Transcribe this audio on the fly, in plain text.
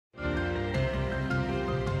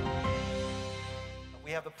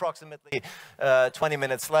We have approximately 20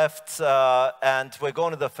 minutes left, and we're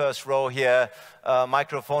going to the first row here.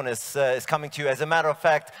 Microphone is coming to you. As a matter of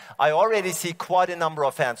fact, I already see quite a number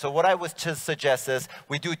of hands. So what I would just suggest is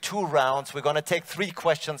we do 2 rounds. We're going to take 3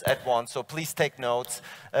 questions at once, so please take notes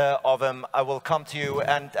of them. I will come to you,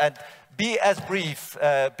 and be as brief,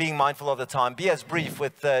 being mindful of the time, be as brief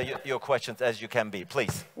with your questions as you can be,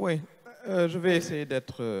 please. Oui, je vais essayer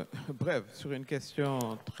d'être bref sur une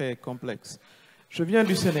question très complexe. Je viens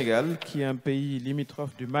du Sénégal, qui est un pays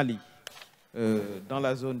limitrophe du Mali, dans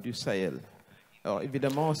la zone du Sahel. Alors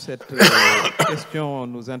évidemment, cette question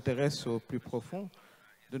nous intéresse au plus profond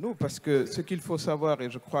de nous, parce que ce qu'il faut savoir,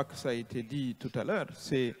 et je crois que ça a été dit tout à l'heure,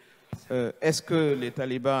 c'est est-ce que les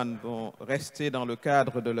talibans vont rester dans le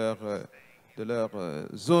cadre de leur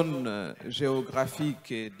zone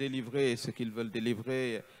géographique et délivrer ce qu'ils veulent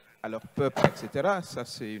délivrer à leur peuple, etc. Ça,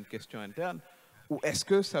 c'est une question interne. Ou est-ce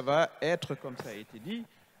que ça va être, comme ça a été dit,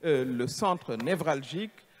 le centre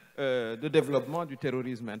névralgique de développement du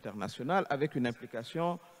terrorisme international avec une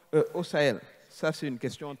implication au Sahel? Ça, c'est une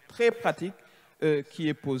question très pratique qui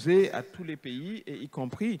est posée à tous les pays, et y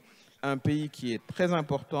compris un pays qui est très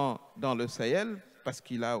important dans le Sahel, parce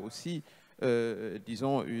qu'il a aussi,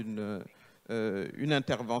 disons, une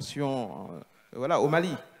intervention voilà, au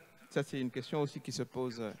Mali. Ça, c'est une question aussi qui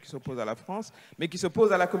s'oppose à la France, mais qui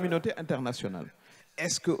s'oppose à la communauté internationale.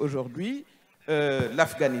 Est-ce qu'aujourd'hui,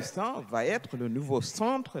 l'Afghanistan va être le nouveau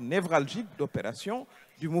centre névralgique d'opération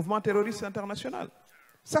du mouvement terroriste international?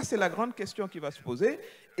 Ça, c'est la grande question qui va se poser,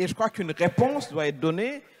 et je crois qu'une réponse doit être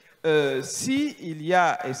donnée s'il y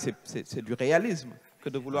a, et c'est du réalisme que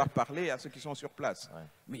de vouloir parler à ceux qui sont sur place,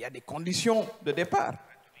 mais il y a des conditions de départ.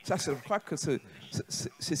 Ça, je crois que c'est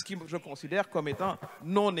ce que je considère comme étant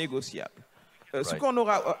non négociable. Ce qu'on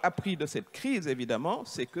aura appris de cette crise, évidemment,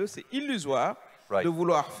 c'est que c'est illusoire de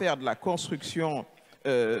vouloir faire de la construction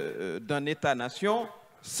d'un État-nation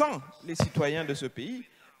sans les citoyens de ce pays,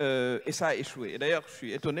 et ça a échoué. Et d'ailleurs, je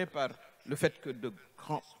suis étonné par le fait que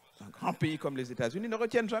un grand pays comme les États-Unis ne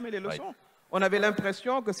retiennent jamais les leçons. On avait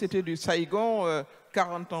l'impression que c'était du Saigon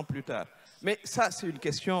 40 ans plus tard. Mais ça, c'est une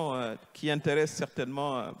question qui intéresse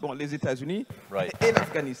certainement les États-Unis et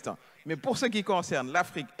l'Afghanistan. Mais pour ce qui concerne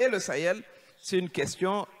l'Afrique et le Sahel, c'est une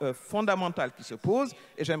question fondamentale qui se pose,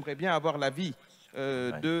 et j'aimerais bien avoir l'avis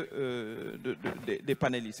des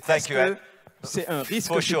panélistes. Est-ce que c'est un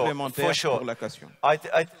risque supplémentaire pour la question? I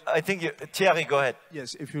think Thierry, go ahead.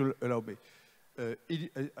 Yes, if you'll allow me.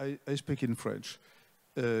 I speak in French.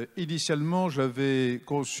 Initialement, j'avais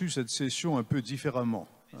conçu cette session un peu différemment.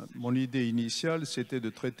 Mon idée initiale, c'était de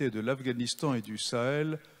traiter de l'Afghanistan et du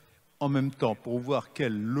Sahel en même temps, pour voir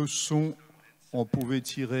quelles leçons on pouvait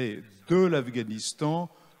tirer de l'Afghanistan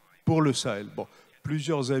pour le Sahel. Bon,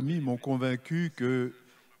 plusieurs amis m'ont convaincu que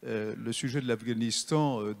le sujet de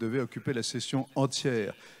l'Afghanistan devait occuper la session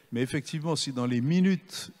entière. Mais effectivement, si dans les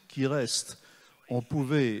minutes qui restent, on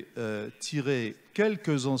pouvait tirer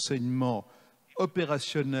quelques enseignements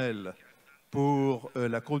opérationnels pour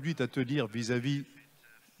la conduite à tenir vis-à-vis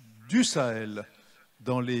du Sahel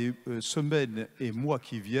dans les semaines et mois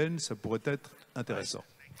qui viennent, ça pourrait être intéressant.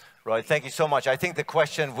 Right, thank you so much. I think the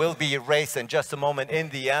question will be raised in just a moment in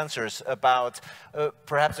the answers about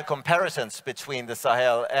perhaps the comparisons between the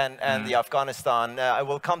Sahel and the Afghanistan. I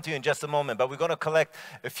will come to you in just a moment, but we're going to collect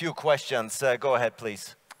a few questions. Go ahead,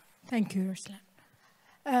 please. Thank you, Aslan.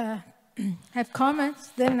 I have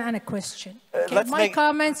comments, then and a question. Okay,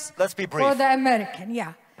 let's be brief. For the American,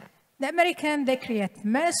 The American, they create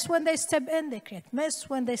mess when they step in, they create mess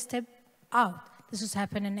when they step out. This has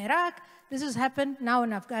happened in Iraq, this has happened now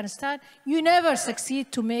in Afghanistan. You never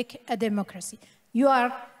succeed to make a democracy. You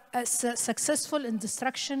are successful in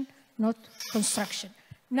destruction, not construction.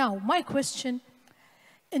 Now, my question,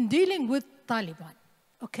 in dealing with Taliban,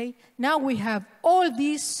 okay, now we have all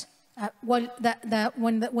these,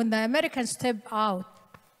 when the Americans stepped out,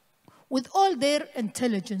 with all their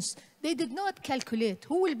intelligence, they did not calculate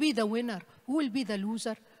who will be the winner, who will be the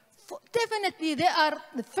loser. Definitely, they are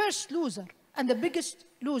the first loser and the biggest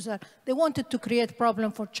loser. They wanted to create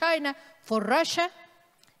problem for China, for Russia.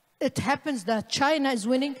 It happens that China is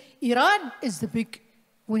winning. Iran is the big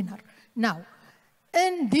winner. Now,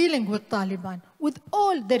 in dealing with Taliban, with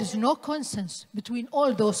all, there is no consensus between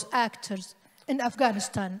all those actors in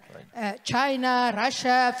Afghanistan. China,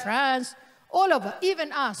 Russia, France, all of us,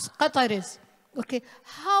 even us, Qataris. Okay,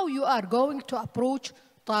 how you are going to approach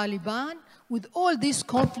Taliban with all this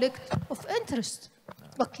conflict of interest?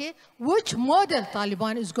 Okay, which model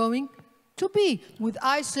Taliban is going to be with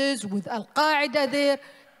ISIS, with Al-Qaeda there?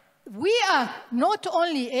 We are not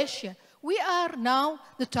only Asia, We are now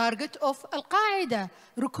the target of Al-Qaeda,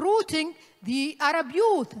 recruiting the Arab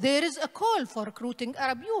youth. There is a call for recruiting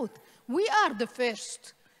Arab youth. We are the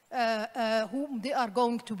first whom they are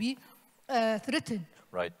going to be threatened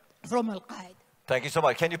from Al-Qaeda. Thank you so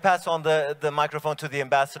much. Can you pass on the microphone to the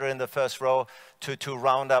ambassador in the first row to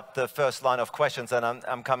round up the first line of questions? And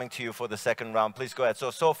I'm coming to you for the second round. Please go ahead.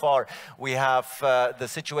 So far, we have the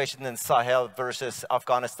situation in Sahel versus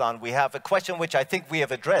Afghanistan. We have a question which I think we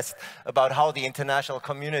have addressed about how the international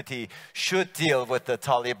community should deal with the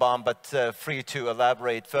Taliban, but free to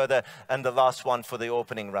elaborate further. And the last one for the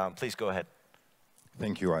opening round. Please go ahead.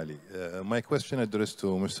 Thank you, Ali. My question addressed to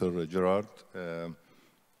Mr. Girard.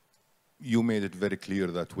 You made it very clear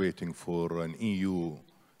that waiting for an EU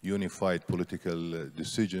unified political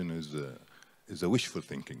decision is a wishful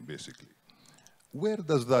thinking, basically. Where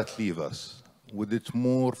does that leave us? Would it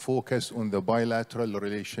more focus on the bilateral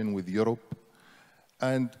relation with Europe?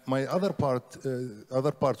 And my other part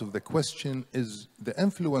of the question is the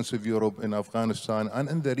influence of Europe in Afghanistan and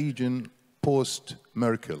in the region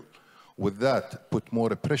post-Merkel. Would that put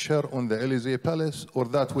more pressure on the Elysee Palace, or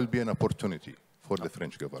that will be an opportunity for the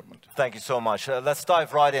French government? Thank you so much. Let's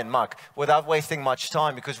dive right in, Marc, without wasting much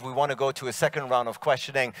time, because we want to go to a second round of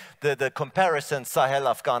questioning. The comparison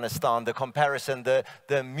Sahel-Afghanistan, the comparison,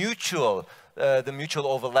 the mutual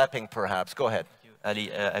overlapping, perhaps. Go ahead.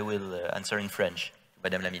 Ali, I will answer in French,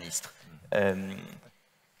 Madame la Ministre.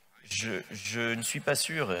 Je ne suis pas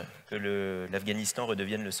sûr que l'Afghanistan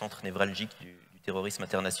redevienne le centre névralgique du terrorisme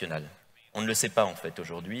international. On ne le sait pas, en fait,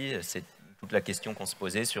 aujourd'hui. C'est toute la question qu'on se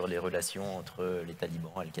posait sur les relations entre les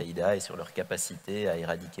talibans, Al-Qaïda, et sur leur capacité à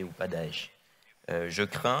éradiquer ou pas Daesh. Je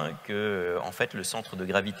crains que, en fait, le centre de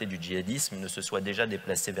gravité du djihadisme ne se soit déjà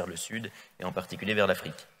déplacé vers le sud, et en particulier vers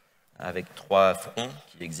l'Afrique, avec 3 fronts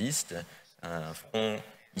qui existent. Un front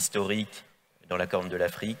historique dans la Corne de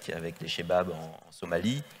l'Afrique, avec les Chebabs en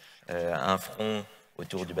Somalie, un front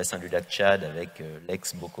autour du bassin du lac Tchad, avec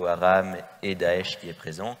l'ex-Boko Haram et Daesh qui est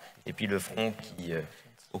présent, et puis le front qui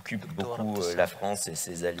occupe beaucoup la France et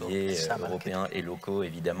ses alliés européens et locaux,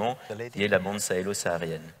 évidemment, qui est la bande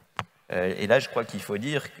sahélo-saharienne. Et là, je crois qu'il faut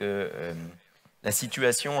dire que la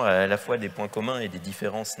situation a à la fois des points communs et des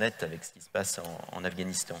différences nettes avec ce qui se passe en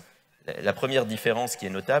Afghanistan. La première différence qui est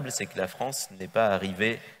notable, c'est que la France n'est pas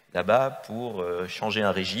arrivée là-bas pour changer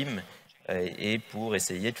un régime et pour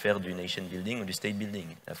essayer de faire du nation building ou du state building.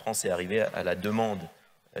 La France est arrivée à la demande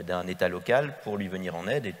d'un État local pour lui venir en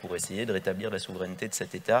aide et pour essayer de rétablir la souveraineté de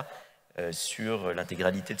cet État sur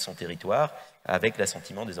l'intégralité de son territoire, avec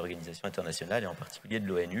l'assentiment des organisations internationales et en particulier de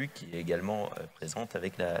l'ONU, qui est également présente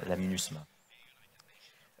avec la MINUSMA.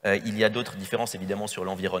 Il y a d'autres différences évidemment sur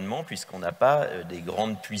l'environnement, puisqu'on n'a pas des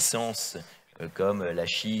grandes puissances comme la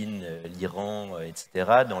Chine, l'Iran,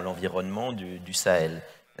 etc., dans l'environnement du Sahel,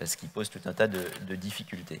 ce qui pose tout un tas de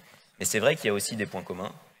difficultés. Mais c'est vrai qu'il y a aussi des points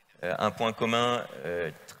communs. Un point commun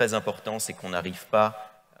très important, c'est qu'on n'arrive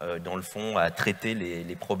pas, dans le fond, à traiter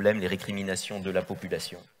les problèmes, les récriminations de la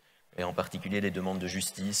population, et en particulier les demandes de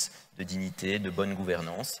justice, de dignité, de bonne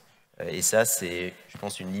gouvernance. Et ça, c'est, je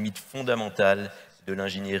pense, une limite fondamentale de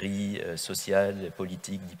l'ingénierie sociale,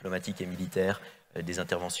 politique, diplomatique et militaire des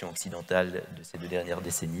interventions occidentales de ces 2 dernières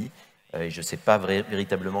décennies. Et je ne sais pas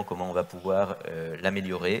véritablement comment on va pouvoir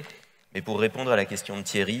l'améliorer. Mais pour répondre à la question de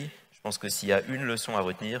Thierry, je pense que s'il y a une leçon à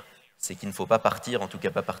retenir, c'est qu'il ne faut pas partir, en tout cas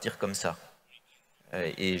pas partir comme ça.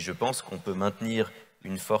 Et je pense qu'on peut maintenir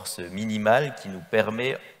une force minimale qui nous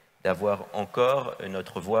permet d'avoir encore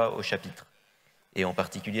notre voix au chapitre. Et en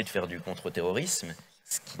particulier de faire du contre-terrorisme,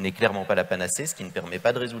 ce qui n'est clairement pas la panacée, ce qui ne permet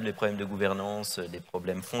pas de résoudre les problèmes de gouvernance, les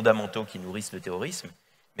problèmes fondamentaux qui nourrissent le terrorisme,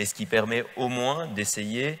 mais ce qui permet au moins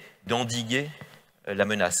d'essayer d'endiguer la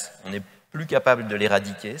menace. On n'est plus capable de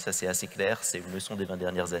l'éradiquer, ça c'est assez clair, c'est une leçon des 20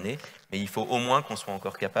 dernières années, mais il faut au moins qu'on soit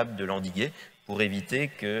encore capable de l'endiguer pour éviter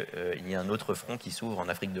qu'il y ait un autre front qui s'ouvre en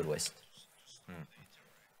Afrique de l'Ouest.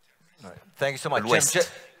 Thank you so much. Jim,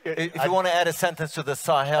 if you want to add a sentence to the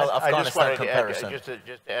Sahel-Afghanistan comparison. Just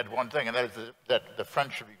to add one thing, and that is that the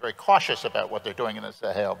French should be very cautious about what they're doing in the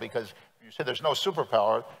Sahel, because you say there's no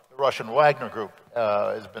superpower. The Russian Wagner group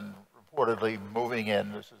has been reportedly moving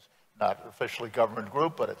in. This is not an officially government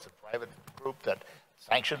group, but it's a private group that's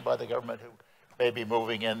sanctioned by the government, who may be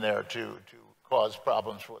moving in there to cause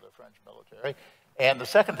problems for the French military. And the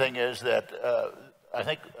second thing is that I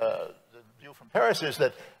think the view from Paris is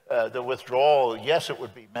that the withdrawal, yes, it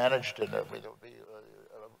would be managed and there would be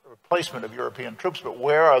a replacement of European troops, but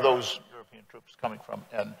where are those European troops coming from?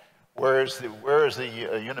 And where is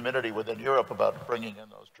the unanimity within Europe about bringing in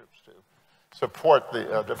those troops to support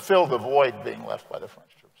to fill the void being left by the French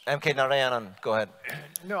troops? MK Narayanan, go ahead.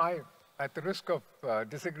 No, I at the risk of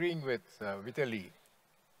disagreeing with Vitaly,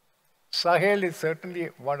 Sahel is certainly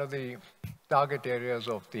one of the target areas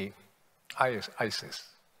of the ISIS.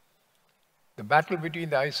 The battle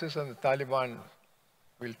between the ISIS and the Taliban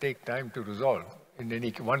will take time to resolve in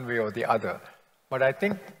any one way or the other. But I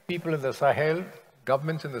think people in the Sahel,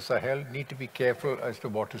 governments in the Sahel, need to be careful as to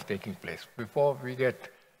what is taking place before we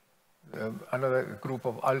get another group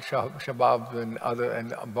of Al-Shabaab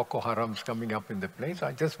and Boko Harams coming up in the place.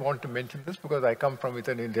 I just want to mention this because I come from with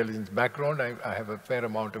an intelligence background. I have a fair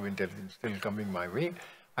amount of intelligence still coming my way.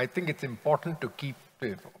 I think it's important to keep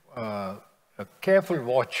a careful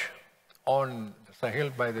watch on the Sahel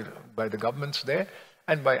by the governments there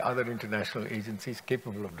and by other international agencies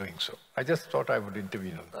capable of doing so. I just thought I would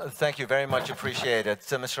intervene on that. Thank you very much, appreciate it.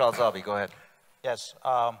 So, Mr. Al-Zaabi, go ahead. Yes,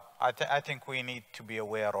 I think we need to be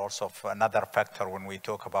aware also of another factor when we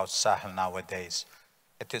talk about Sahel nowadays.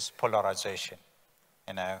 It is polarization.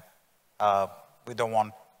 You know, we don't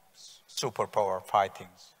want superpower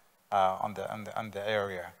fightings on the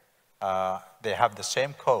area. They have the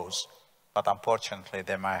same cause, but unfortunately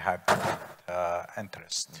they might have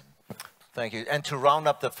interest. Thank you. And to round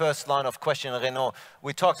up the first line of question, Renaud,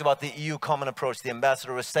 we talked about the EU common approach. The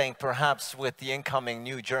ambassador was saying perhaps with the incoming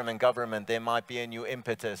new German government, there might be a new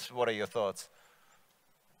impetus. What are your thoughts?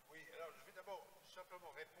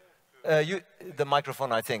 The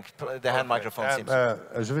microphone, I think. The hand microphone seems...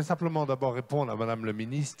 Je vais simplement d'abord répondre à Madame le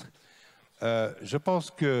ministre. Je pense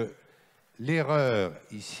que l'erreur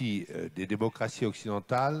ici des démocraties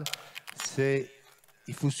occidentales, c'est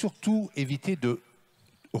qu'il faut surtout éviter de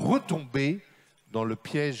retomber dans le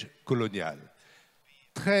piège colonial.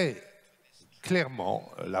 Très clairement,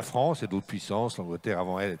 la France et d'autres puissances, l'Angleterre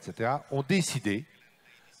avant elle, etc., ont décidé,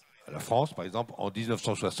 la France par exemple, en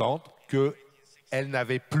 1960, qu'elle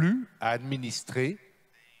n'avait plus à administrer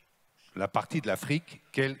la partie de l'Afrique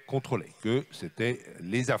qu'elle contrôlait, que c'était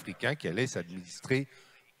les Africains qui allaient s'administrer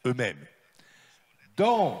eux-mêmes.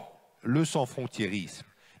 Dans le sans-frontiérisme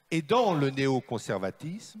et dans le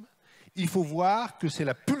néoconservatisme, il faut voir que c'est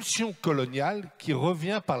la pulsion coloniale qui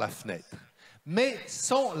revient par la fenêtre, mais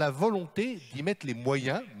sans la volonté d'y mettre les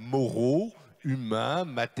moyens moraux, humains,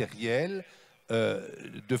 matériels,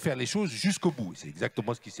 de faire les choses jusqu'au bout. C'est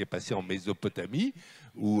exactement ce qui s'est passé en Mésopotamie,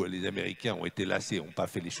 où les Américains ont été lassés, n'ont pas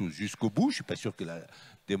fait les choses jusqu'au bout. Je ne suis pas sûr que la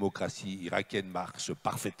démocratie irakienne marche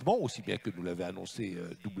parfaitement, aussi bien que nous l'avait annoncé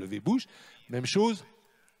W. Bush. Même chose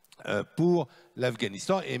pour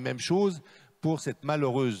l'Afghanistan et même chose pour cette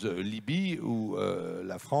malheureuse Libye où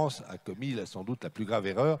la France a commis sans doute la plus grave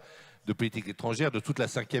erreur de politique étrangère de toute la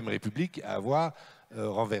Ve République à avoir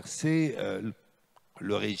renversé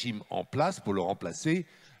le régime en place pour le remplacer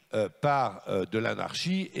par de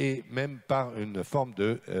l'anarchie et même par une forme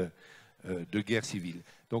de guerre civile.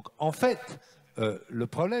 Donc en fait, le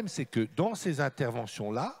problème c'est que dans ces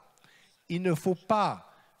interventions-là, il ne faut pas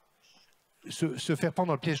se faire prendre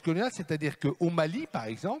dans le piège colonial, c'est-à-dire qu'au Mali, par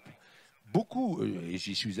exemple, beaucoup, et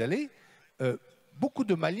j'y suis allé, beaucoup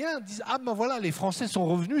de Maliens disent « Ah ben voilà, les Français sont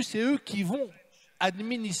revenus, c'est eux qui vont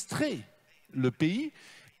administrer le pays.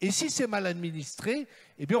 Et si c'est mal administré,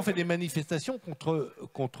 eh bien on fait des manifestations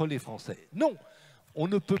contre les Français. » Non, on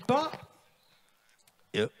ne peut pas,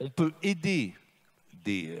 on peut aider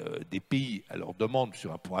des pays à leur demande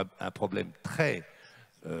sur un problème très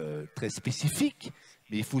spécifique,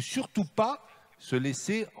 mais il ne faut surtout pas se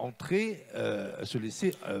laisser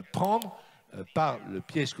prendre par le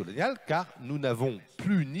piège colonial, car nous n'avons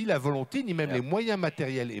plus ni la volonté, ni même les moyens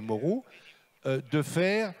matériels et moraux de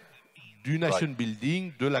faire du nation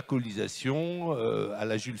building, de la colonisation à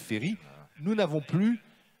la Jules Ferry. Nous n'avons plus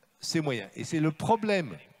ces moyens. Et c'est le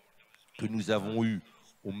problème que nous avons eu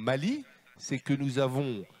au Mali, c'est que nous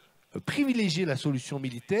avons privilégié la solution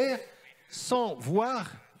militaire sans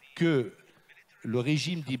voir que le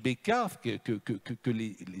régime d'Ibeka, que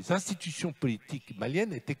les institutions politiques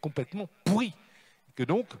maliennes étaient complètement pourries. Que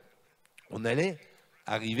donc, on allait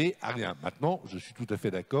arriver à rien. Maintenant, je suis tout à fait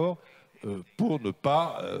d'accord, pour ne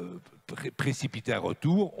pas précipiter un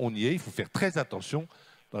retour, on y est, il faut faire très attention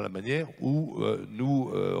dans la manière où nous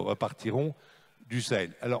repartirons du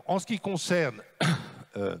Sahel. Alors, en ce qui concerne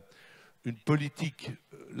une politique,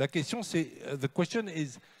 la question c'est, the question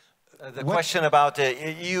is, the question about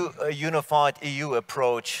a unified EU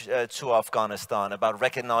approach to Afghanistan, about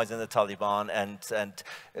recognizing the Taliban and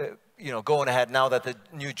you know, going ahead now that the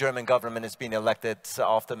new German government has been elected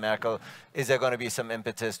after Merkel, is there going to be some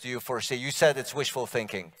impetus? Do you foresee? You said it's wishful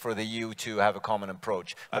thinking for the EU to have a common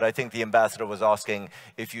approach, but I think the ambassador was asking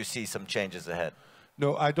if you see some changes ahead.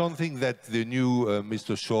 No, I don't think that the new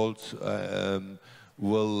Mr. Scholz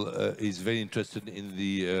is very interested in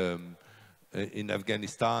the in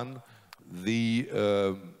Afghanistan.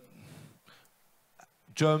 The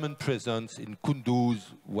German presence in Kunduz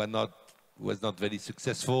was not very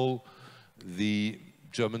successful. The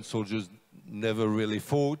German soldiers never really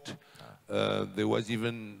fought.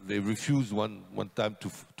 They refused one time to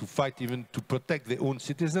fight, even to protect their own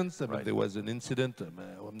citizens. I mean, there was an incident.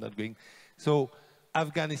 I'm not going. So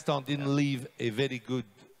Afghanistan didn't leave a very good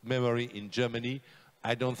memory in Germany.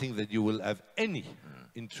 I don't think that you will have any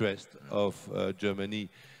interest of Germany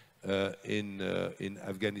in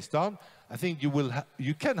Afghanistan. I think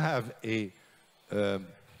you can have a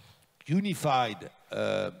unified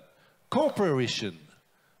cooperation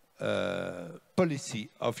policy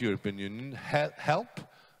of European Union, help,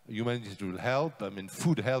 humanitarian help, I mean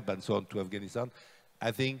food help and so on to Afghanistan.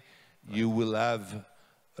 I think you will have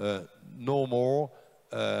no more.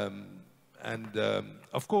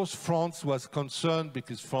 Of course, France was concerned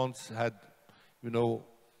because France had,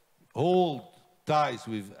 whole ties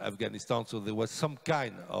with Afghanistan, so there was some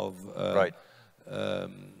kind of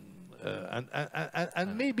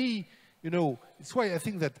and maybe, it's why I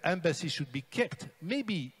think that embassy should be kept.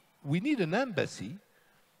 Maybe we need an embassy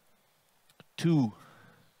to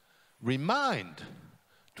remind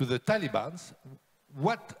to the Taliban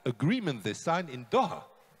what agreement they signed in Doha.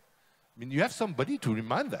 I mean, you have somebody to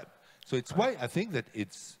remind them. So it's why I think that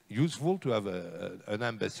it's useful to have an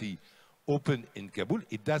embassy open in Kabul.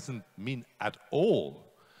 It doesn't mean at all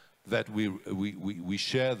that we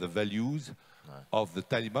share the values of the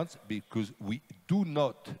Taliban, because we do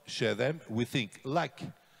not share them. We think, like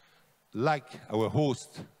our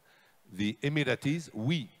host, the Emirates,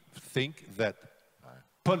 we think that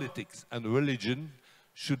politics and religion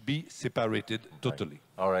should be separated totally.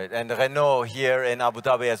 All right, and Renaud here in Abu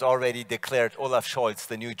Dhabi has already declared Olaf Scholz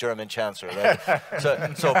the new German chancellor.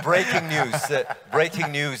 Right? so breaking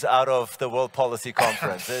news out of the World Policy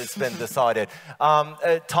Conference. It's been decided.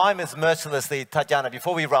 Time is mercilessly, Tatiana,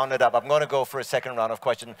 before we round it up, I'm going to go for a second round of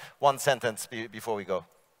questions. One sentence before we go.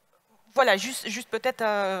 Voilà, juste peut-être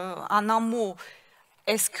un mot.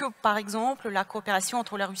 Est-ce que, par exemple, la coopération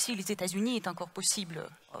entre la Russie et les États-Unis est encore possible?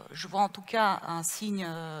 Je vois en tout cas un signe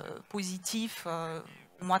positif.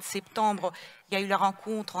 Au mois de septembre, il y a eu la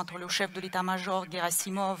rencontre entre le chef de l'état-major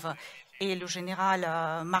Gerasimov et le général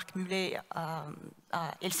Marc Mullet à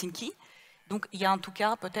Helsinki. Donc il y a en tout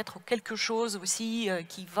cas peut-être quelque chose aussi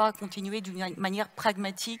qui va continuer d'une manière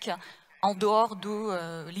pragmatique en dehors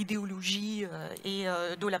de l'idéologie et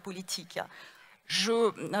de la politique.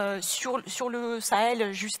 Sur le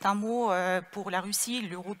Sahel, juste un mot pour la Russie,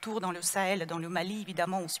 le retour dans le Sahel, dans le Mali,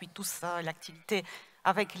 évidemment, on suit tous l'activité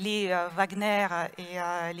avec les Wagner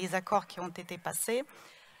et les accords qui ont été passés.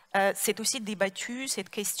 C'est aussi débattu, cette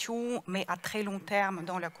question, mais à très long terme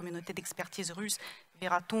dans la communauté d'expertise russe.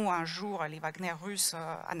 Verra-t-on un jour les Wagner russes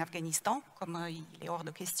en Afghanistan, comme il est hors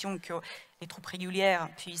de question que les troupes régulières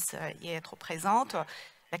puissent y être présentes.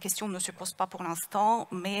 La question ne se pose pas pour l'instant,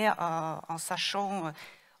 mais en sachant,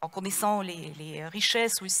 en connaissant les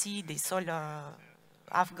richesses aussi des sols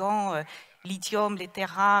afghans, lithium, les terres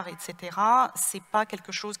rares, etc., ce n'est pas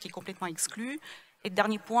quelque chose qui est complètement exclu. Et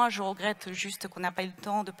dernier point, je regrette juste qu'on n'a pas eu le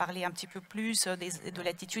temps de parler un petit peu plus de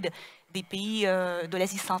l'attitude des pays de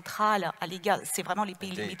l'Asie centrale à l'égard. C'est vraiment les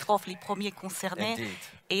pays limitrophes, les premiers concernés.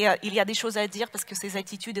 Et il y a des choses à dire parce que ces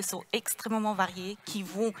attitudes sont extrêmement variées, qui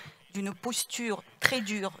vont d'une posture très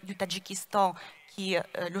dure du Tadjikistan, qui est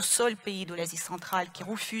le seul pays de l'Asie centrale qui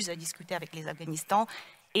refuse à discuter avec les Afghanistan,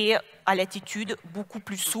 et à l'attitude beaucoup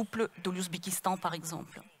plus souple de l'Ouzbékistan, par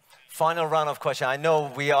exemple. Final round of questions. I know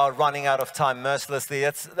we are running out of time mercilessly.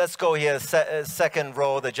 Let's go here. Second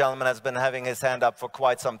row, the gentleman has been having his hand up for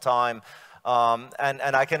quite some time.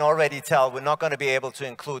 And I can already tell we're not going to be able to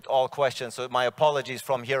include all questions, so my apologies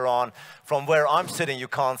from here on. From where I'm sitting, you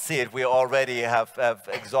can't see it. We already have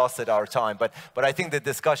exhausted our time. But I think the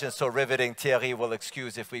discussion is so riveting, Thierry will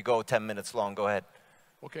excuse if we go 10 minutes long. Go ahead.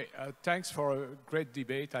 Okay, thanks for a great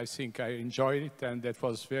debate. I think I enjoyed it, and that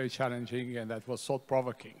was very challenging, and that was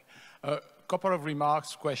thought-provoking. A couple of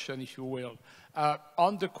remarks, question, if you will.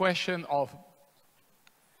 On the question of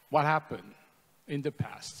what happened in the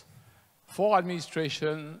past, 4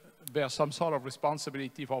 administrations bear some sort of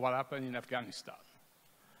responsibility for what happened in Afghanistan.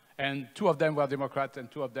 And 2 of them were Democrats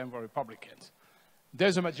and 2 of them were Republicans.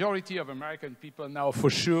 There's a majority of American people now for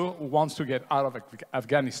sure who wants to get out of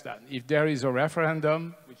Afghanistan. If there is a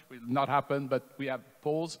referendum, which will not happen, but we have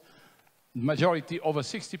polls, majority, over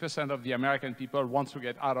 60% of the American people want to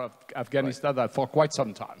get out of Afghanistan for quite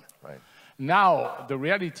some time. Right. Now, the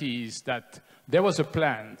reality is that there was a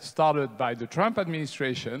plan started by the Trump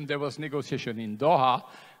administration. There was negotiation in Doha.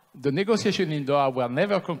 The negotiations in Doha were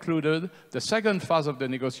never concluded. The second phase of the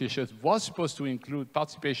negotiations was supposed to include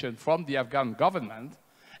participation from the Afghan government.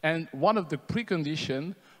 And one of the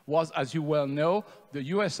preconditions was, as you well know, the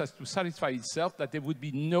US has to satisfy itself that there would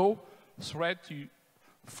be no threat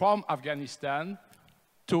from Afghanistan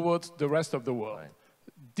towards the rest of the world. Right.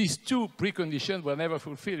 These two preconditions were never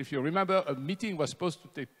fulfilled. If you remember, a meeting was supposed to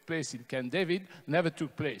take place in Camp David, never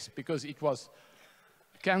took place because it was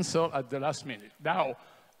cancelled at the last minute. Now,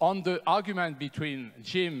 on the argument between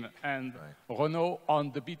Jim and Renaud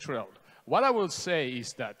on the betrayal, what I will say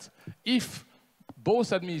is that if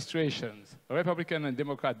both administrations, Republican and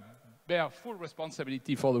Democrat, bear full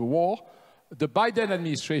responsibility for the war, the Biden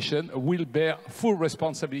administration will bear full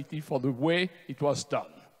responsibility for the way it was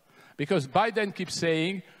done. Because Biden keeps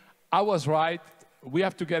saying, I was right, we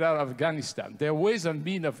have to get out of Afghanistan. There are ways and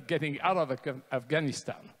means of getting out of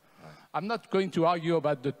Afghanistan. Right. I'm not going to argue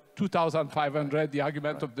about the 2,500, the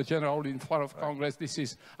argument of the general in front of Congress.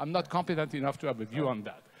 I'm not competent enough to have a view on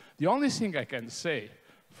that. The only thing I can say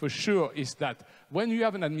for sure is that when you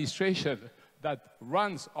have an administration that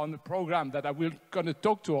runs on a program that we're going to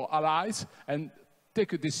talk to our allies and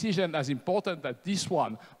take a decision as important as this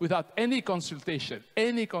one without any consultation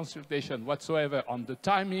whatsoever on the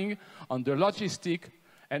timing, on the logistic,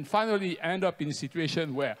 and finally end up in a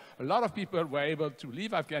situation where a lot of people were able to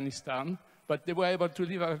leave Afghanistan, but they were able to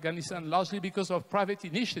leave Afghanistan largely because of private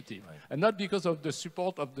initiative and not because of the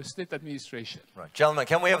support of the state administration. Right. Gentlemen,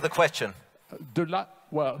 can we have the question?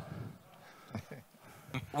 Well,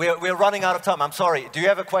 we're running out of time. I'm sorry. Do you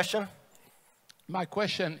have a question? My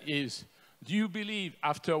question is, do you believe,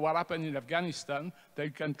 after what happened in Afghanistan, that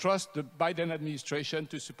you can trust the Biden administration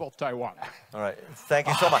to support Taiwan? All right. Thank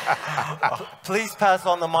you so much. Please pass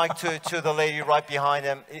on the mic to the lady right behind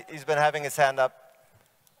him. He's been having his hand up.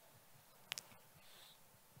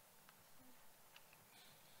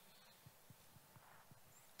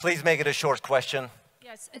 Please make it a short question.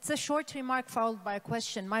 Yes, it's a short remark followed by a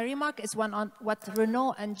question. My remark is one on what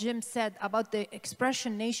Renaud and Jim said about the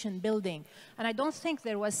expression nation building. And I don't think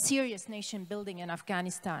there was serious nation building in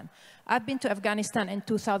Afghanistan. I've been to Afghanistan in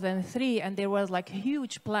 2003, and there was like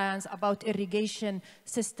huge plans about irrigation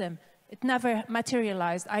system. It never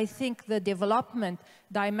materialized. I think the development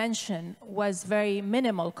dimension was very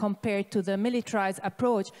minimal compared to the militarized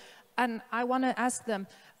approach. And I want to ask them,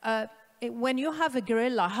 when you have a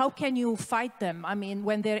guerrilla, how can you fight them? I mean,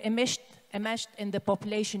 when they're enmeshed in the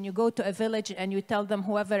population, you go to a village and you tell them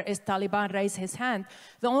whoever is Taliban raise his hand.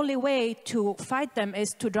 The only way to fight them is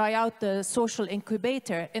to dry out the social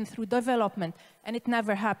incubator and through development, and it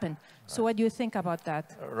never happened. So what do you think about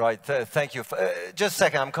that? Right, thank you. Just a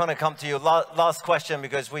second, I'm going to come to you. Last question,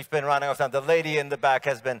 because we've been running out of time. The lady in the back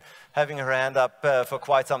has been having her hand up for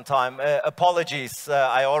quite some time. Apologies,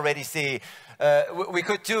 I already see. We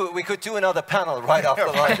could do another panel right after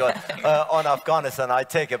lunch on Afghanistan, I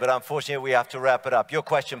take it, but unfortunately we have to wrap it up. Your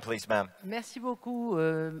question, please, ma'am. Merci beaucoup,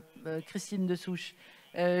 Christine de Souche.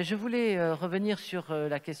 Je voulais revenir sur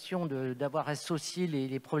la question d'avoir associé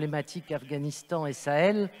les problématiques Afghanistan et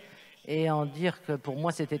Sahel et en dire que pour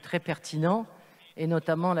moi c'était très pertinent, et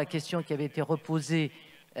notamment la question qui avait été reposée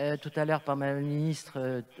tout à l'heure par Madame la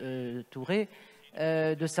ministre Touré,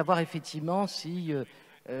 de savoir effectivement si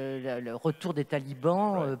le retour des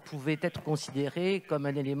talibans pouvait être considéré comme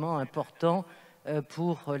un élément important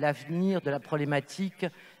pour l'avenir de la problématique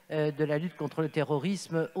de la lutte contre le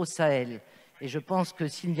terrorisme au Sahel. Et je pense que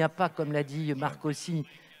s'il n'y a pas, comme l'a dit Marc aussi,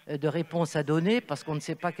 de réponse à donner, parce qu'on ne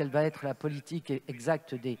sait pas quelle va être la politique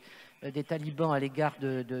exacte des talibans à l'égard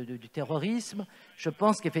du terrorisme, je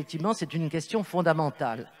pense qu'effectivement c'est une question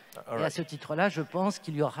fondamentale. Et à ce titre-là, je pense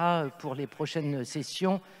qu'il y aura pour les prochaines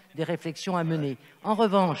sessions des réflexions à mener. En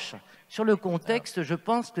revanche, sur le contexte, je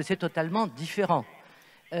pense que c'est totalement différent.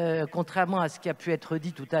 Contrairement à ce qui a pu être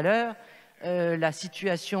dit tout à l'heure, la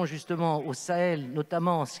situation justement au Sahel,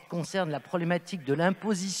 notamment en ce qui concerne la problématique de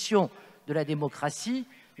l'imposition de la démocratie,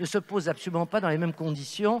 ne se pose absolument pas dans les mêmes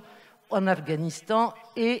conditions en Afghanistan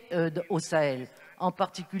et au Sahel. En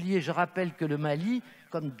particulier, je rappelle que le Mali,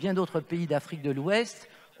 comme bien d'autres pays d'Afrique de l'Ouest,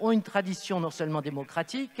 ont une tradition non seulement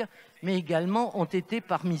démocratique, mais également ont été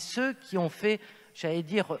parmi ceux qui ont fait, j'allais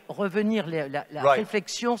dire, revenir la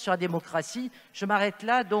réflexion sur la démocratie. Je m'arrête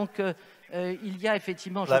là, donc il y a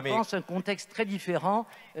effectivement, je pense, un contexte très différent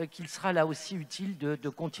qu'il sera là aussi utile de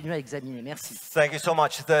continuer à examiner. Merci. Thank you so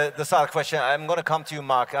much. The second question, I'm going to come to you,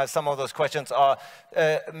 Marc. Some of those questions are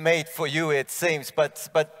made for you, it seems, but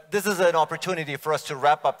this is an opportunity for us to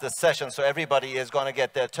wrap up the session, so everybody is going to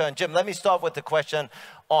get their turn. Jim, let me start with the question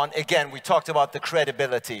on, again, we talked about the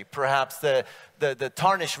credibility, perhaps the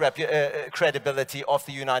tarnished credibility of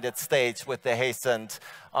the United States with the hastened.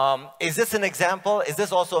 Is this an example? Is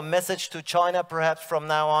this also a message to China, perhaps, from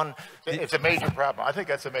now on? It's a major problem. I think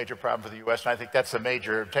that's a major problem for the U.S., and I think that's the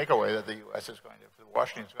major takeaway that the U.S. is going to,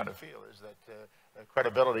 Washington is going to feel, is that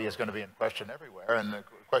credibility is going to be in question everywhere. And the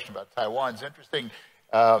question about Taiwan is interesting.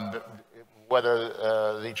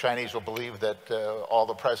 Whether the Chinese will believe that all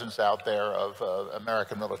the presence out there of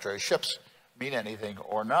American military ships mean anything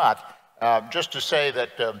or not. Just to say that,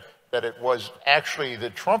 that it was actually the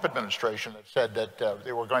Trump administration that said that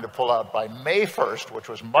they were going to pull out by May 1st, which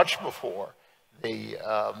was much before the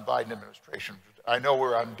Biden administration. I know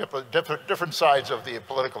we're on different sides of the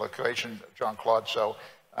political equation, Jean-Claude, so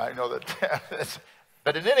I know that.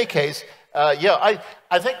 But in any case, yeah,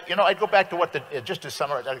 I think, you know, I'd go back to what just to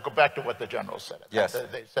summarize, I'd go back to what the generals said. Yes.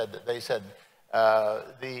 They said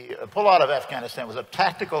the pullout of Afghanistan was a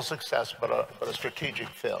tactical success, but a strategic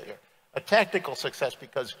failure. A tactical success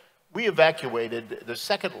because we evacuated the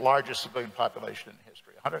second largest civilian population in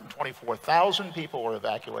history. 124,000 people were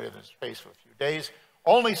evacuated in the space of a few days.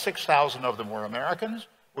 Only 6,000 of them were Americans,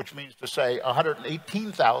 which means to say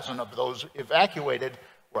 118,000 of those evacuated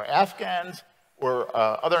were Afghans, were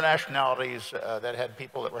other nationalities that had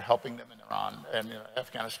people that were helping them in Iran and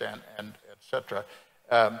Afghanistan, and et cetera.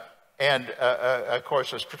 Of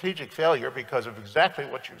course, a strategic failure because of exactly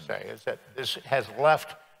what you say, is that this has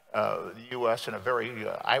left the U.S. in a very,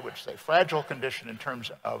 I would say, fragile condition in terms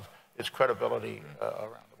of its credibility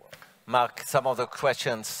around the world. Marc, some of the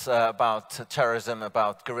questions about terrorism,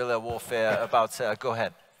 about guerrilla warfare, about, go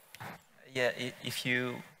ahead. Yeah, if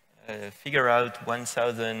you figure out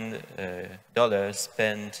 $1,000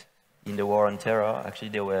 spent in the war on terror, actually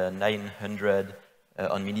there were 900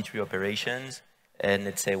 on military operations, and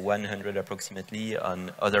let's say 100 approximately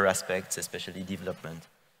on other aspects, especially development.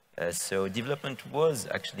 So development was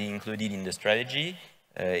actually included in the strategy.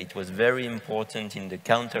 It was very important in the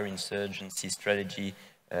counterinsurgency strategy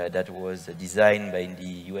that was designed by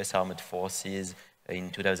the US Armed Forces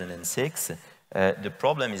in 2006. The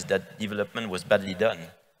problem is that development was badly done.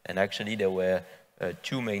 And actually there were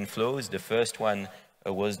two main flaws. The first one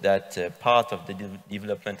was that part of the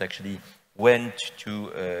development actually went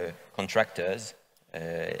to contractors,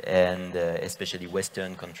 and especially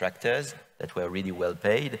Western contractors that were really well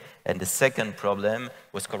paid. And the second problem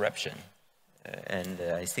was corruption. And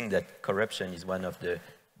I think that corruption is one of the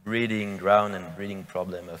breeding ground and breeding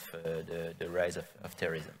problem of the rise of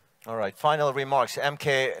terrorism. All right, final remarks.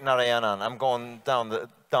 MK Narayanan, I'm going down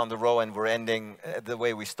the row and we're ending the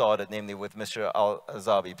way we started, namely with Mr.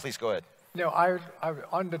 Zaabi. Please go ahead. No,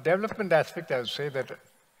 on the development aspect, I would say that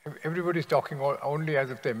everybody's talking only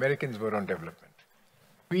as if the Americans were on development.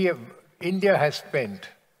 India has spent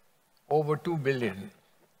over 2 billion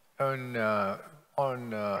on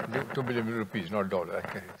 2 billion rupees, not dollars,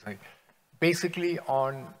 basically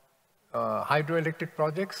on hydroelectric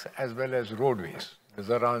projects as well as roadways, the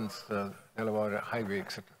Zarans, Delaware Highway,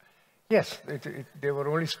 etc. Yes, there were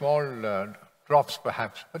only small drops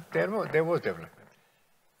perhaps, but there was development.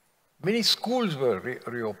 Many schools were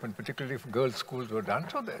reopened, particularly if girls' schools were done.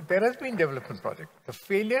 So there has been development project. The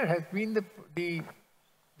failure has been the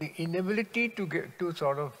inability to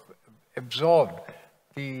sort of absorb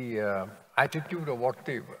the attitude of what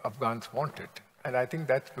the Afghans wanted. And I think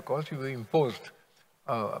that's because you imposed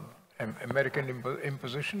American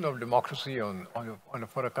imposition of democracy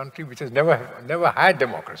for a country which has never had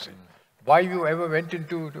democracy. Why you ever went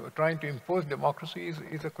into trying to impose democracy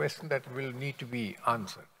is a question that will need to be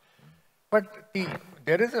answered. But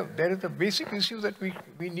there is a basic issue that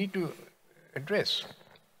we need to address.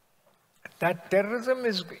 That terrorism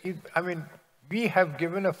is, I mean, we have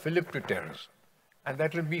given a fillip to terrorism. And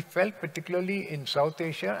that will be felt particularly in South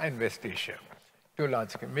Asia and West Asia to a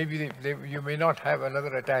large extent. Maybe you may not have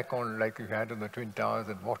another attack on like you had on the Twin Towers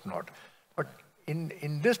and whatnot. But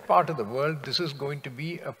in this part of the world, this is going to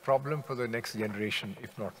be a problem for the next generation,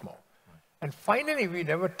 if not more. And finally, we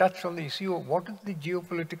never touched on the issue of what is the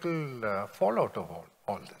geopolitical fallout of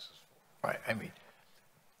all this. Right? I mean,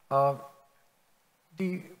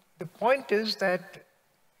 the point is that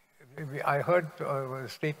I heard a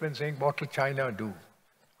statement saying, what will China do?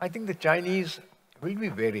 I think the Chinese will be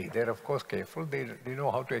wary. They're, of course, careful. They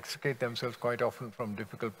know how to extricate themselves quite often from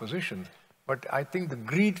difficult positions. But I think the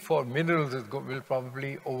greed for minerals will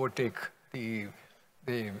probably overtake they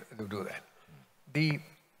do that. The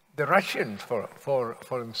Russians, for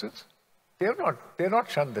instance, they're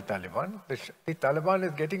not shunned the Taliban. The Taliban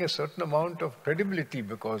is getting a certain amount of credibility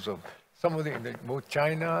because of some of both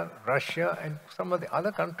China, Russia, and some of the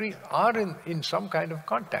other countries are in some kind of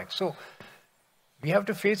contact. So We have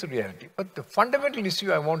to face the reality. But the fundamental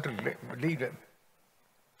issue I want to leave,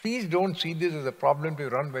 please don't see this as a problem to be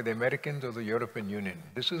run by the Americans or the European Union.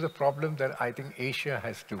 This is a problem that I think Asia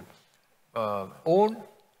has to own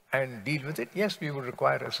and deal with it. Yes, we will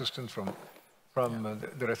require assistance from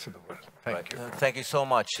the rest of the world. Thank you. Thank you so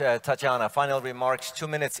much. Tatiana, final remarks, 2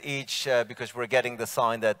 minutes each, because we're getting the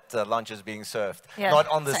sign that lunch is being served. Yeah, not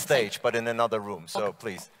on the stage, but in another room. So okay.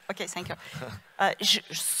 Please. OK, thank you.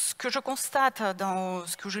 Ce que je constate dans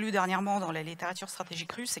ce que j'ai lu dernièrement dans la littérature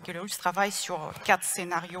stratégique russe, c'est que les Russes travaillent sur 4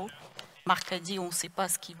 scénarios. Marc a dit on ne sait pas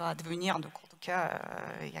ce qui va advenir, donc en tout cas,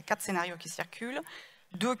 il y a 4 scénarios qui circulent.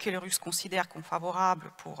 2 que les Russes considèrent comme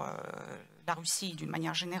favorables pour la Russie d'une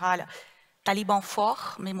manière générale. Talibans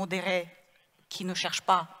forts, mais modérés, qui ne cherchent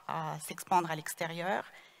pas à s'expandre à l'extérieur.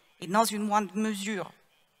 Et dans une moindre mesure,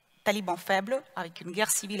 talibans faibles, avec une guerre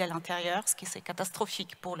civile à l'intérieur, ce qui serait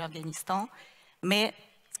catastrophique pour l'Afghanistan, mais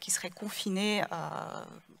ce qui serait confiné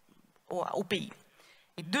au pays.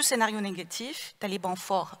 Et 2 scénarios négatifs, talibans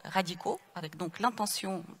forts radicaux, avec donc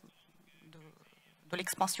l'intention de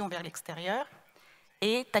l'expansion vers l'extérieur,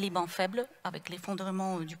 et talibans faibles, avec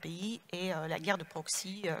l'effondrement du pays et la guerre de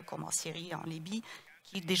proxy, comme en Syrie et en Libye,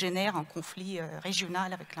 qui dégénère en conflit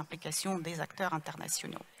régional avec l'implication des acteurs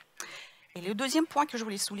internationaux. Et le deuxième point que je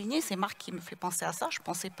voulais souligner, c'est Marc qui me fait penser à ça. Je ne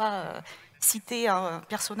pensais pas citer un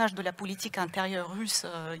personnage de la politique intérieure russe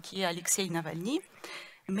qui est Alexei Navalny,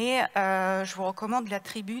 mais je vous recommande la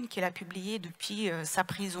tribune qu'il a publiée depuis sa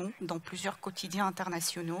prison dans plusieurs quotidiens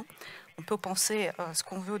internationaux. On peut penser ce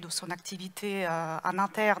qu'on veut de son activité en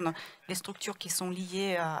interne. Les structures qui sont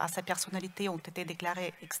liées à sa personnalité ont été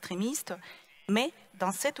déclarées extrémistes. Mais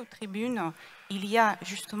dans cette tribune, il y a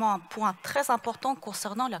justement un point très important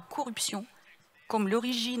concernant la corruption comme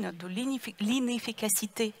l'origine de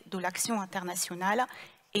l'inefficacité de l'action internationale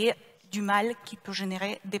et du mal qui peut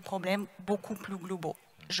générer des problèmes beaucoup plus globaux.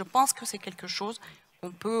 Je pense que c'est quelque chose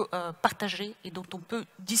qu'on peut partager et dont on peut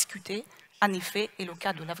discuter. En effet, et le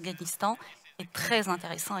cas de l'Afghanistan est très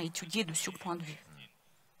intéressant à étudier de ce point de vue.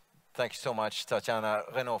 Thank you so much, Tatiana.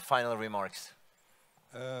 Renaud, final remarks.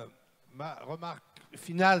 Ma remarque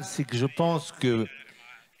finale, c'est que je pense que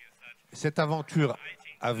cette aventure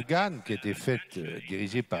afghane, qui a été faite,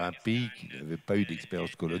 dirigée par un pays qui n'avait pas eu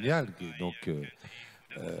d'expérience coloniale, donc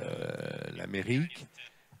l'Amérique,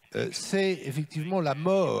 c'est effectivement la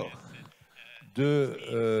mort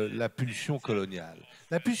de la pulsion coloniale.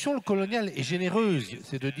 La pulsion coloniale est généreuse,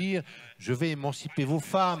 c'est de dire je vais émanciper vos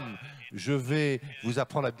femmes, je vais vous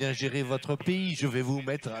apprendre à bien gérer votre pays, je vais vous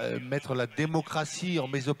mettre la démocratie en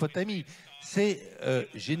Mésopotamie. C'est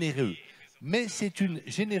généreux. Mais c'est une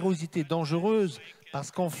générosité dangereuse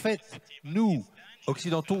parce qu'en fait, nous,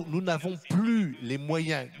 Occidentaux, nous n'avons plus les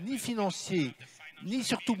moyens ni financiers, ni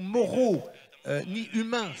surtout moraux, ni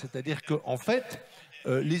humains. C'est-à-dire qu'en fait,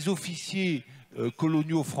 les officiers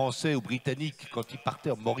coloniaux français ou britanniques, quand ils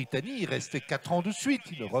partaient en Mauritanie, ils restaient 4 ans de suite,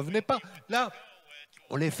 ils ne revenaient pas. Là,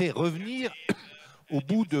 on les fait revenir au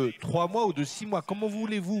bout de 3 mois ou de 6 mois. Comment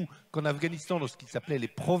voulez-vous qu'en Afghanistan, dans ce qui s'appelait les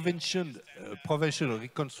Provincial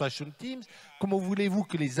Reconstruction Teams, comment voulez-vous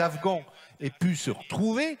que les Afghans aient pu se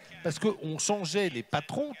retrouver? Parce qu'on changeait les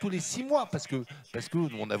patrons tous les 6 mois, parce que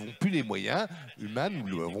nous n'avons plus les moyens humains,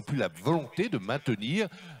 nous n'avons plus la volonté de maintenir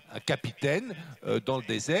un capitaine dans le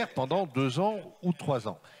désert pendant 2 ans ou 3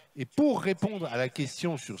 ans. Et pour répondre à la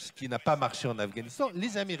question sur ce qui n'a pas marché en Afghanistan,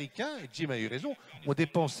 les Américains, et Jim a eu raison, ont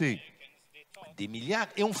dépensé des milliards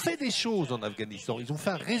et ont fait des choses en Afghanistan. Ils ont fait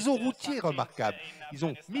un réseau routier remarquable. Ils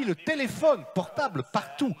ont mis le téléphone portable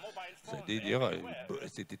partout.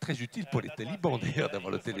 C'était très utile pour les talibans d'ailleurs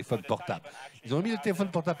d'avoir le téléphone portable. Ils ont mis le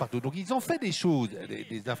téléphone portable partout. Donc ils ont fait des choses,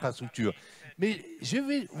 des infrastructures. Mais je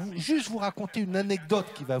vais juste vous raconter une anecdote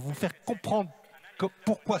qui va vous faire comprendre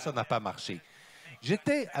pourquoi ça n'a pas marché.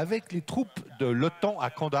 J'étais avec les troupes de l'OTAN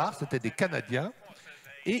à Kandahar, c'était des Canadiens,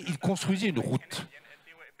 et ils construisaient une route.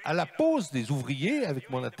 À la pause des ouvriers, avec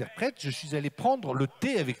mon interprète, je suis allé prendre le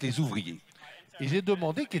thé avec les ouvriers. Et j'ai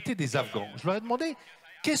demandé qui étaient des Afghans. Je leur ai demandé,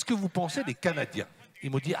 qu'est-ce que vous pensez des Canadiens?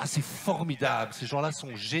 Ils m'ont dit, ah c'est formidable, ces gens-là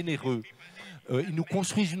sont généreux. Ils nous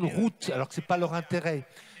construisent une route alors que ce n'est pas leur intérêt.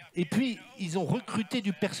 Et puis, ils ont recruté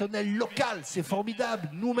du personnel local, c'est formidable,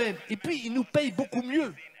 nous-mêmes. Et puis, ils nous payent beaucoup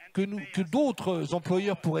mieux que d'autres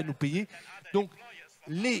employeurs pourraient nous payer. Donc,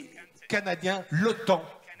 les Canadiens, l'OTAN,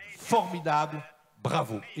 formidable,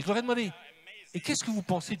 bravo. Et je leur ai demandé, et qu'est-ce que vous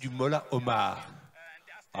pensez du Mollah Omar?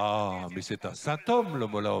 Ah, mais c'est un saint homme, le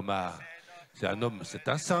Mollah Omar. C'est un homme, c'est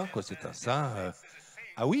un saint, quoi, c'est un saint.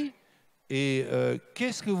 Ah oui? Et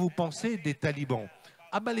qu'est-ce que vous pensez des talibans?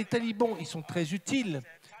 Ah ben les talibans, ils sont très utiles,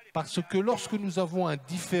 parce que lorsque nous avons un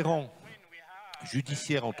différend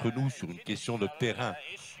judiciaire entre nous sur une question de terrain,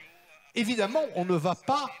 évidemment, on ne va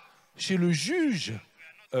pas chez le juge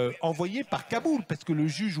envoyé par Kaboul, parce que le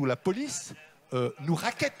juge ou la police nous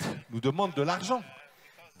raquette, nous demande de l'argent.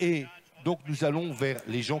 Et donc nous allons vers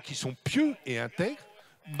les gens qui sont pieux et intègres,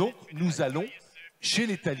 donc nous allons chez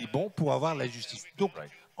les talibans pour avoir la justice. Donc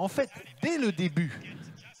en fait, dès le début,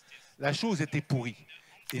 la chose était pourrie.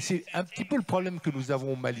 Et c'est un petit peu le problème que nous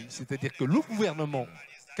avons au Mali, c'est-à-dire que le gouvernement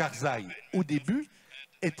Karzai, au début,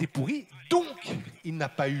 était pourri, donc il n'a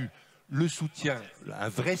pas eu le soutien, un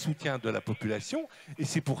vrai soutien de la population, et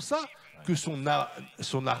c'est pour ça que son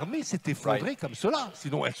armée s'est effondrée comme cela.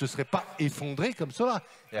 Sinon, elle ne se serait pas effondrée comme cela.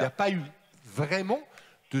 Il n'y a pas eu vraiment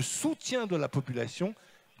de soutien de la population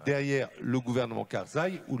derrière le gouvernement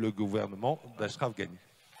Karzai ou le gouvernement d'Ashraf Ghani.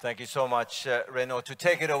 Thank you so much, Renaud. To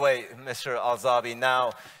take it away, Mr. Al-Zaabi,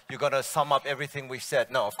 now you're going to sum up everything we've said.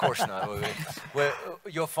 No, of course not.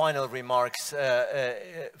 Your final remarks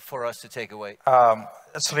for us to take away.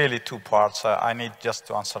 It's really two parts. I need just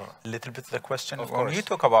to answer a little bit the question. When you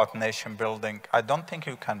talk about nation building, I don't think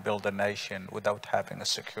you can build a nation without having a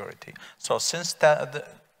security. So since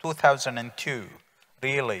 2002,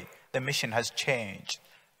 really, the mission has changed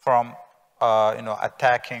from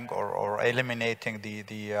attacking or eliminating the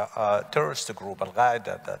terrorist group, Al-Qaeda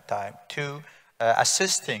at that time, to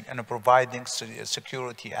assisting and providing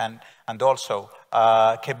security and also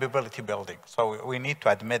capability building. So we need to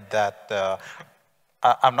admit that,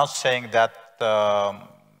 I'm not saying that,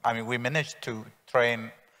 I mean, we managed to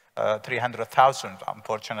train 300,000.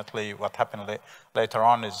 Unfortunately, what happened later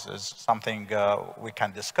on is something we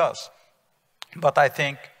can discuss. But I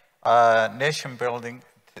think nation building,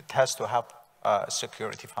 it has to have a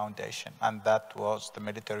security foundation, and that was the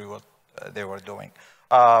military what they were doing.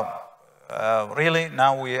 Really,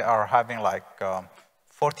 now we are having like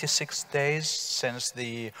 46 days since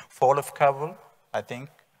the fall of Kabul. I think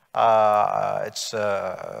it's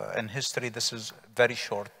in history this is a very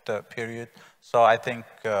short period. So I think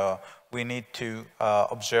we need to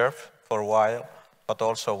observe for a while, but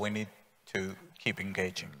also we need to keep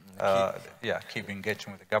engaging. Keep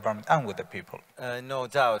engaging with the government and with the people. No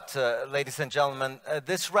doubt. Ladies and gentlemen,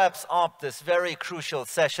 this wraps up this very crucial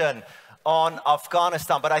session on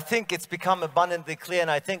Afghanistan, but I think it's become abundantly clear,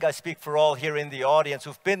 and I think I speak for all here in the audience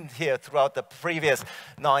who've been here throughout the previous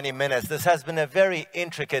 90 minutes. This has been a very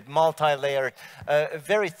intricate, multi-layered,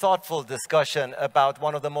 very thoughtful discussion about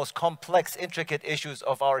one of the most complex, intricate issues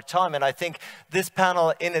of our time, and I think this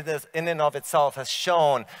panel in and of itself has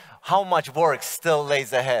shown how much work still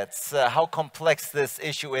lays ahead, how complex this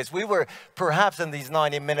issue is. We were perhaps in these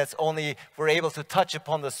 90 minutes only were able to touch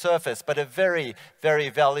upon the surface, but a very, very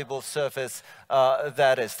valuable surface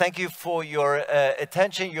that is. Thank you for your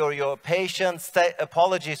attention, your patience.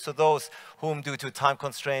 Apologies to those whom, due to time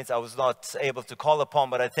constraints, I was not able to call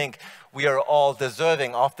upon, but I think we are all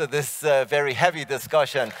deserving, after this very heavy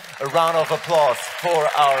discussion, a round of applause for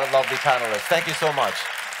our lovely panelists. Thank you so much.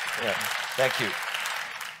 Yeah. Thank you.